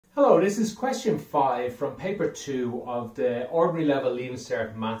Hello, this is question 5 from paper 2 of the ordinary level Leaving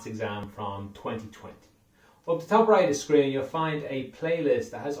Cert maths exam from 2020. Up the top right of the screen you'll find a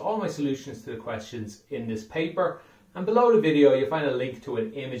playlist that has all my solutions to the questions in this paper, and below the video you'll find a link to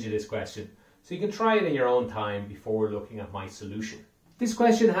an image of this question so you can try it in your own time before looking at my solution. This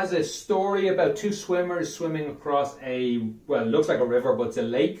question has a story about two swimmers swimming across well, it looks like a river, but it's a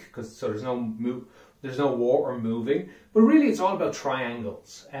lake, so there's no water moving, but really it's all about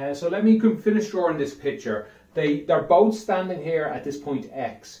triangles. So let me finish drawing this picture. They're both standing here at this point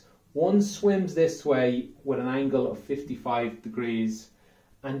X. One swims this way with an angle of 55 degrees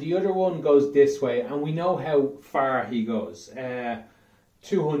and the other one goes this way, and we know how far he goes,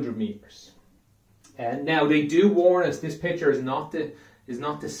 200 meters. Now they do warn us this picture is not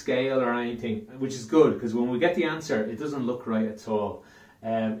the scale or anything, which is good, because when we get the answer it doesn't look right at all.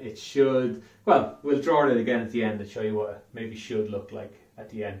 It should, well, we'll draw it again at the end to show you what it maybe should look like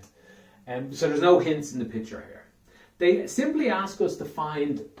at the end. So there's no hints in the picture here. They simply ask us to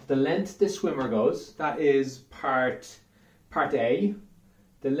find the length this swimmer goes, that is part A.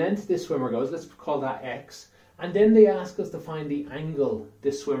 The length this swimmer goes, let's call that X. And then they ask us to find the angle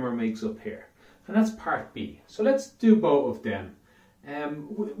this swimmer makes up here, and that's part B. So let's do both of them.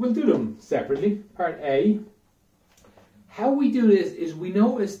 We'll do them separately. Part A. How we do this is we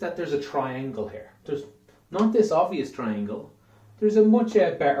notice that there's a triangle here. There's not this obvious triangle. There's a much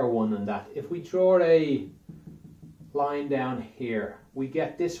better one than that. If we draw a line down here, we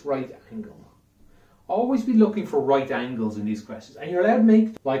get this right angle. Always be looking for right angles in these questions. And you're allowed to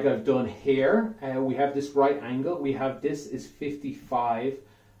make, like I've done here, we have this right angle. We have this is 55.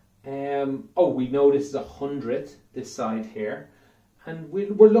 Oh, we know this is 100, this side here. And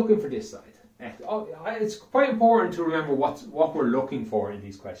we're looking for this side. It's quite important to remember what we're looking for in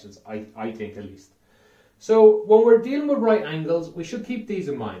these questions, I think at least. So when we're dealing with right angles, we should keep these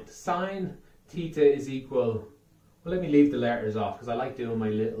in mind. Sine theta is equal, well, let me leave the letters off because I like doing my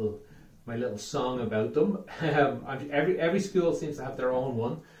little song about them. Every school seems to have their own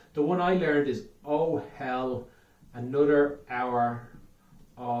one. The one I learned is, oh hell, another hour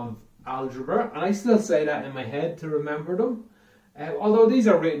of algebra, and I still say that in my head to remember them. Although these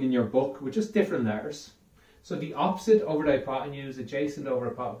are written in your book with just different letters. So the opposite over the hypotenuse, adjacent over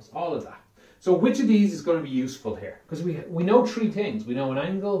hypotenuse, all of that. So which of these is going to be useful here? Because we know three things. We know an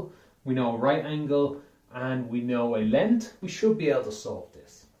angle, we know a right angle, and we know a length. We should be able to solve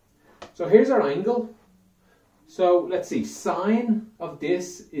this. So here's our angle. So let's see, sine of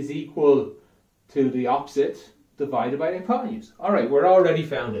this is equal to the opposite divided by the hypotenuse. All right, we're already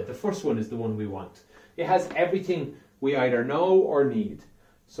found it. The first one is the one we want. It has everything we either know or need.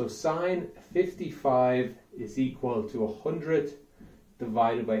 So sine 55 is equal to 100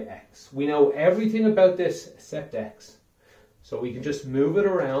 divided by x. We know everything about this except x. So we can just move it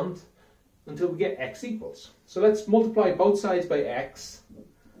around until we get x equals. So let's multiply both sides by x.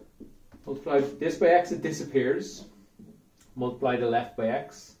 Multiply this by x, it disappears. Multiply the left by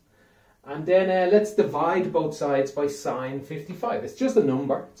x. And then let's divide both sides by sine 55. It's just a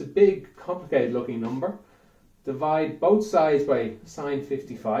number. It's a big, complicated looking number. Divide both sides by sine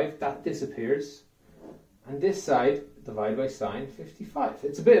 55, that disappears. And this side, divide by sine 55.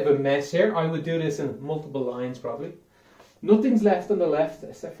 It's a bit of a mess here. I would do this in multiple lines probably. Nothing's left on the left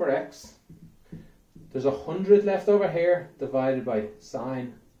except for x. There's 100 left over here, divided by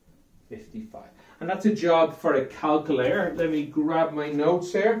sine 55. And that's a job for a calculator. Let me grab my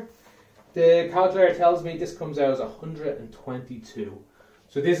notes here. The calculator tells me this comes out as 122.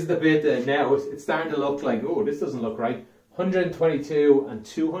 So this is the bit that now it's starting to look like, oh, this doesn't look right. 122 and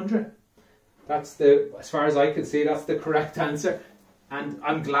 200. That's as far as I can see, that's the correct answer. And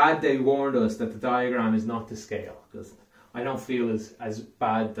I'm glad they warned us that the diagram is not to scale, because I don't feel as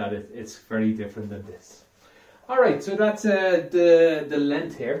bad that it's very different than this. All right, so that's the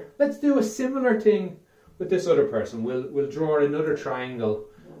length here. Let's do a similar thing with this other person. We'll draw another triangle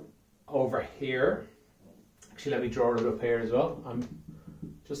over here. Actually, let me draw it up here as well. I'm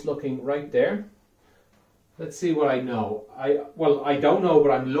just looking right there. Let's see what I know. Well, I don't know,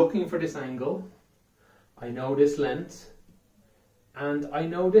 but I'm looking for this angle. I know this length, and I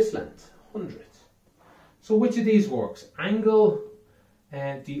know this length, 100. So which of these works? Angle,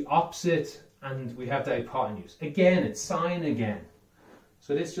 the opposite, and we have the hypotenuse. Again, it's sine again.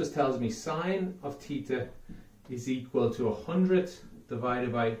 So this just tells me sine of theta is equal to 100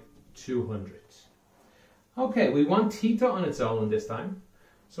 divided by 200. Okay, we want theta on its own this time.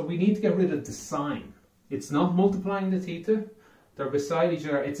 So we need to get rid of the sine. It's not multiplying the theta. They're beside each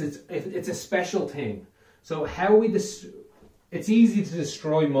other. It's a special thing. So how it's easy to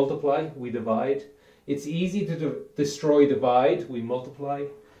destroy multiply, we divide. It's easy to destroy divide, we multiply.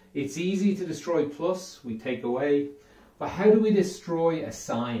 It's easy to destroy plus, we take away. But how do we destroy a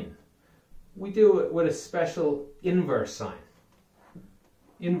sign? We do it with a special inverse sign.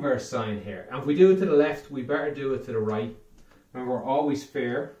 Inverse sign here. And if we do it to the left, we better do it to the right. Remember, we're always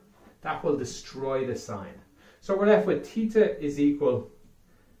fair. That will destroy the sign. So we're left with theta is equal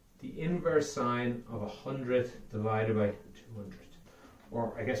the inverse sign of 100 divided by 200.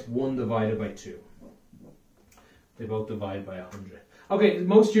 Or I guess 1 divided by 2. They both divide by 100. Okay,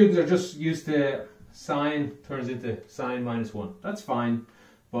 most students are just used to sine turns into sine minus 1. That's fine,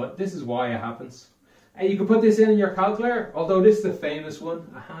 but this is why it happens. And you can put this in your calculator, although this is a famous one.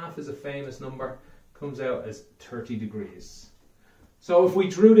 A half is a famous number, comes out as 30 degrees. So if we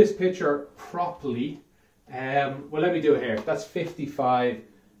drew this picture properly, well, let me do it here. That's 55.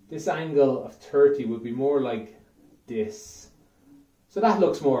 This angle of 30 would be more like this. So that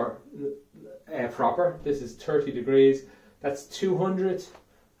looks more proper. This is 30 degrees. That's 200.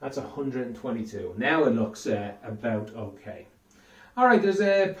 That's 122. Now it looks about okay. All right, there's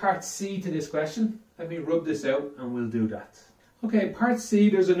a part C to this question. Let me rub this out and we'll do that. Okay, part C,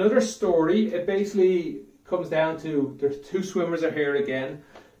 there's another story. It basically comes down to, there's two swimmers are here again.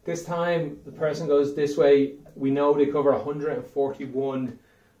 This time the person goes this way. We know they cover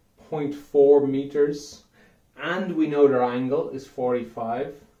 141.4 meters. And we know their angle is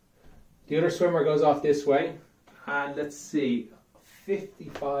 45. The other swimmer goes off this way. And let's see,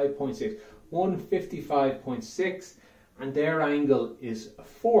 55.6. 155.6. And their angle is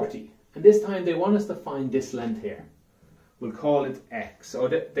 40. And this time they want us to find this length here. We'll call it X. Or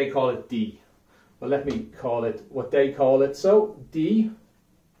they call it D. Well, let me call it what they call it. So, D.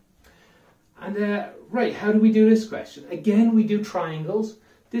 And right, how do we do this question? Again, we do triangles.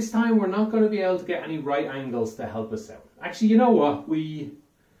 This time we're not going to be able to get any right angles to help us out. Actually, you know what? We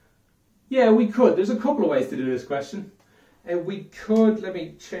could. There's a couple of ways to do this question. We could, let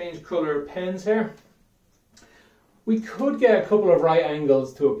me change colour pens here. We could get a couple of right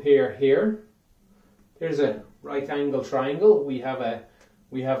angles to appear here. There's a right angle triangle.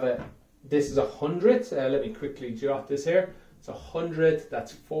 This is 100. Let me quickly jot this here. It's 100,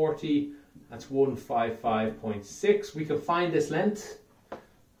 that's 40, that's 155.6. We can find this length.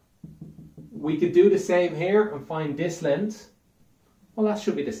 We could do the same here and find this length. Well, that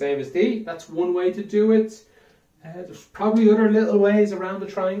should be the same as D. That's one way to do it. There's probably other little ways around the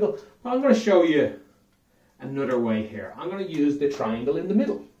triangle. But I'm going to show you another way here. I'm going to use the triangle in the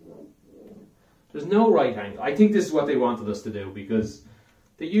middle. There's no right angle. I think this is what they wanted us to do because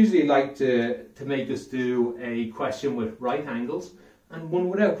they usually like to make us do a question with right angles and one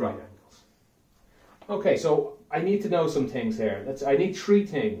without right angles. Okay, so I need to know some things here. I need three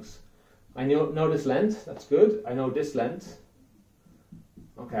things. I know this length, that's good. I know this length.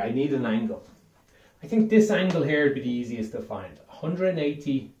 Okay, I need an angle. I think this angle here would be the easiest to find.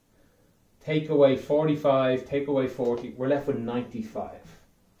 180, take away 45, take away 40, we're left with 95.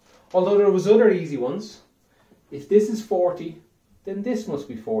 Although there was other easy ones. If this is 40, then this must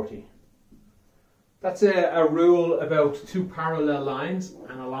be 40. That's a rule about two parallel lines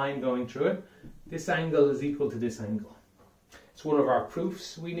and a line going through it. This angle is equal to this angle. It's one of our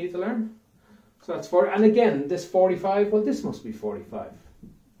proofs we need to learn. So that's 40. And again, this 45, well, this must be 45.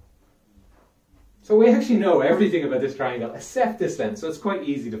 So we actually know everything about this triangle except this length, so it's quite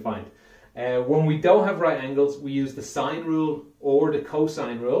easy to find. When we don't have right angles, we use the sine rule or the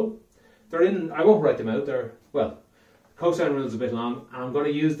cosine rule. I won't write them out. Cosine rule is a bit long, and I'm going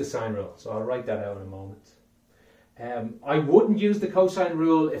to use the sine rule, so I'll write that out in a moment. I wouldn't use the cosine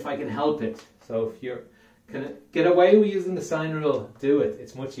rule if I can help it. So if you can get away with using the sine rule, do it.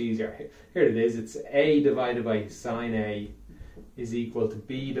 It's much easier. Here it is. It's A divided by sine A is equal to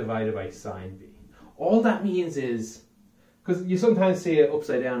B divided by sine B. All that means is, because you sometimes see it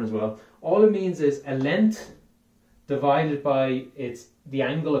upside down as well, all it means is a length divided by the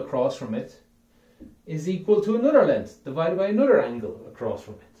angle across from it is equal to another length divided by another angle across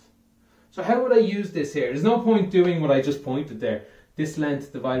from it. So how would I use this here? There's no point doing what I just pointed there. This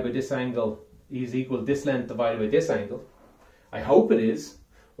length divided by this angle is equal to this length divided by this angle. I hope it is.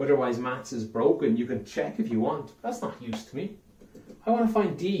 Otherwise maths is broken. You can check if you want. That's not use to me. I want to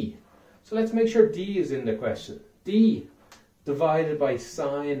find D. So let's make sure D is in the question. D divided by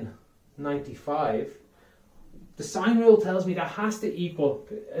sine 95. The sine rule tells me that has to equal,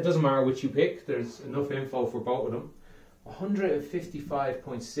 it doesn't matter which you pick, there's enough info for both of them.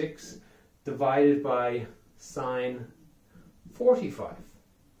 155.6 divided by sine 45.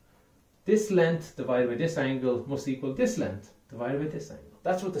 This length divided by this angle must equal this length divided by this angle.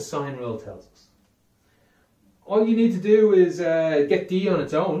 That's what the sine rule tells us. All you need to do is get D on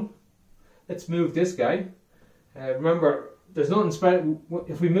its own. Let's move this guy. Remember, there's nothing special.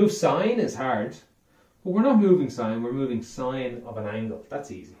 If we move sine, it's hard. But we're not moving sine, we're moving sine of an angle. That's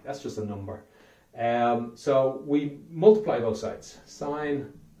easy. That's just a number. So we multiply both sides.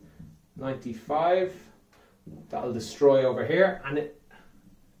 Sine 95, that'll destroy over here. And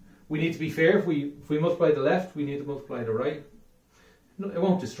we need to be fair. If we multiply the left, we need to multiply the right. No, it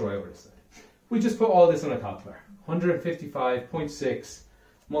won't destroy over this side. We just put all this on a calculator. 155.6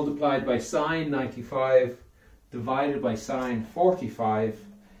 multiplied by sine 95 divided by sine 45.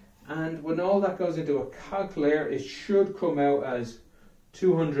 And when all that goes into a calculator, it should come out as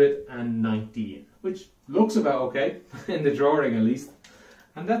 219, which looks about okay, in the drawing at least.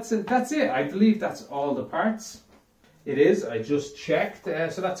 And that's it. I believe that's all the parts. It is, I just checked,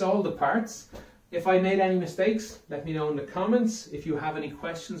 so that's all the parts. If I made any mistakes, let me know in the comments. If you have any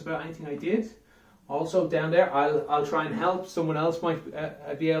questions about anything I did, also down there, I'll try and help. Someone else might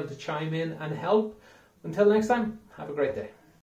be able to chime in and help. Until next time, have a great day.